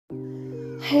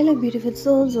Hello, beautiful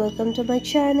souls. Welcome to my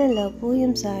channel of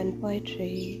poems and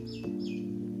poetry.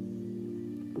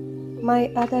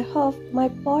 My other half, my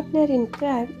partner in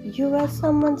crime, you were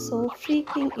someone so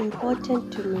freaking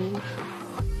important to me.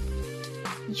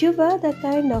 You were the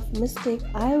kind of mistake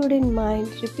I wouldn't mind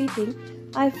repeating.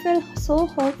 I fell so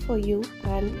hard for you,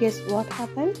 and guess what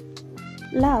happened?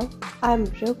 Love, I'm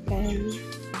broken.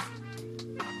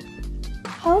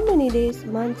 How many days,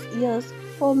 months, years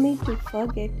for me to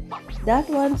forget that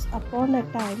once upon a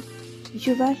time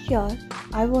you were here,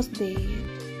 I was there.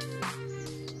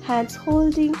 Hands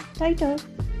holding tighter,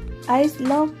 eyes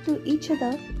locked to each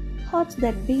other, hearts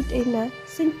that beat in a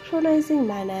synchronizing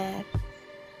manner.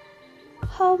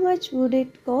 How much would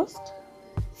it cost?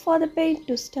 For the pain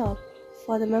to stop,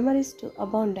 for the memories to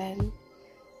abandon,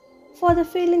 for the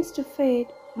feelings to fade.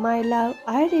 My love,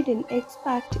 I didn't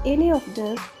expect any of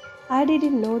this. I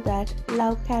didn't know that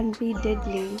love can be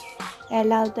deadly. A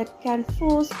love that can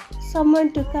force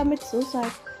someone to commit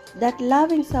suicide. That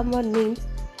loving someone means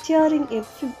tearing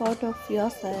every part of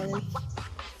yourself.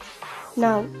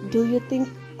 Now, do you think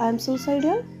I'm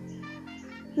suicidal?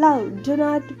 Love, do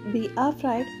not be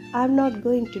afraid. I'm not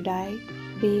going to die.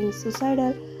 Being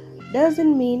suicidal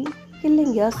doesn't mean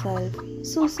killing yourself.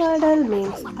 Suicidal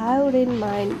means I wouldn't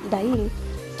mind dying.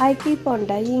 I keep on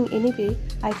dying anyway.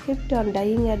 I kept on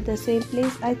dying at the same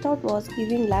place I thought was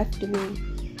giving life to me.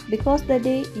 Because the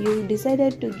day you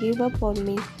decided to give up on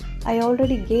me, I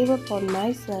already gave up on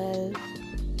myself.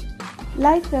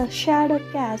 Like a shadow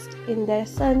cast in the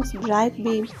sun's bright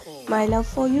beam, my love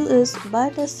for you is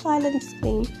but a silent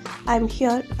scream. I'm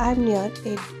here, I'm near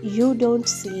it, you don't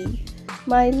see.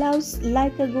 My love's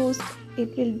like a ghost,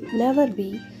 it will never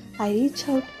be. I reach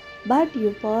out, but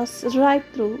you pass right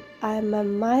through. I'm a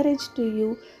marriage to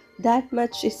you, that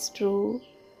much is true.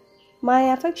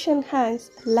 My affection hangs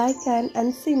like an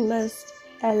unseen mist,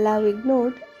 a love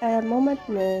ignored, a moment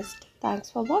missed.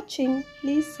 Thanks for watching.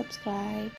 Please subscribe.